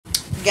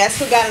Guess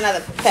who got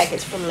another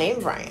package from Lane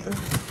Bryant?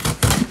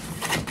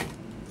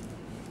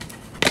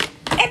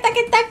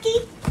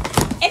 Etaki-taki.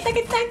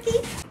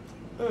 Etaki-taki.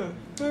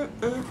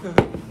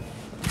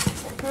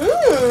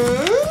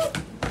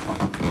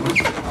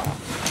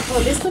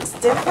 Oh, this looks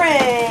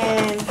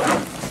different.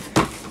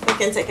 We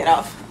can take it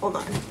off. Hold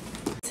on.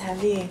 It's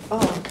heavy.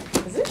 Oh,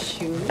 is it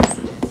shoes?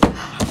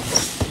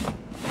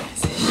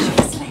 Is it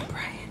shoes, Lane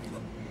Bryant?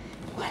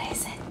 What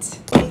is it?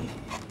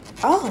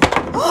 Oh.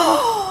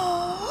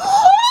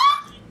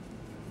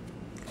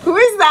 Who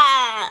is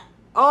that?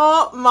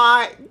 Oh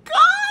my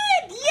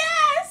God,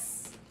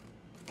 yes!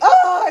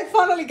 Oh, I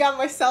finally got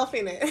myself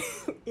in it.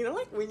 You know,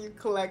 like when you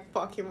collect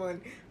Pokemon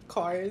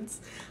cards,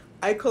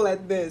 I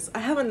collect this. I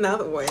have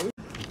another one.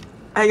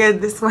 I got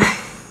this one.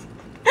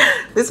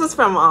 This was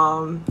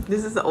from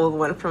this is the old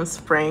one from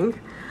spring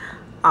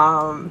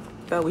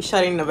that we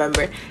shot in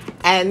November,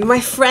 and my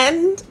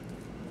friend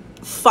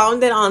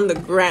found it on the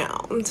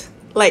ground.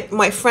 Like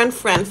my friend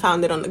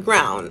found it on the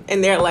ground,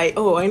 and they're like,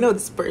 oh, I know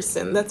this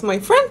person, that's my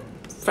friend.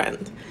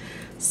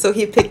 So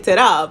he picked it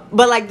up,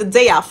 but like the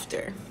day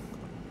after.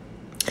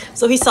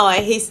 So he saw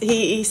it,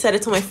 he said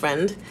it to my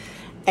friend,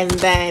 and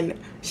then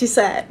she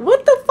said,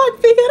 what the fuck,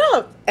 pick it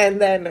up?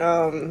 And then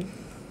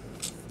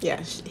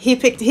yeah,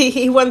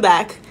 he went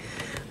back.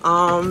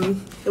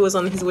 It was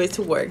on his way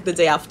to work the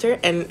day after,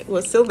 and it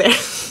was still there.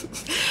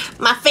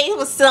 My face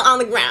was still on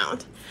the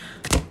ground,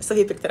 so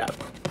he picked it up.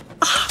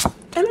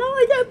 And now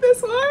I got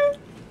this one.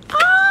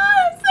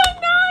 It's so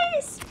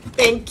nice.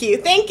 Thank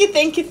you.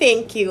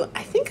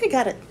 I think I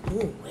got it.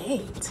 Oh,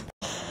 wait.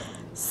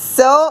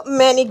 So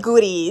many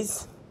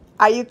goodies.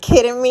 Are you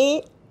kidding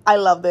me? I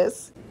love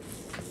this.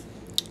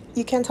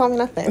 You can't tell me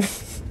nothing.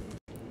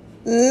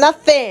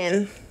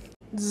 Nothing.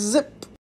 Zip.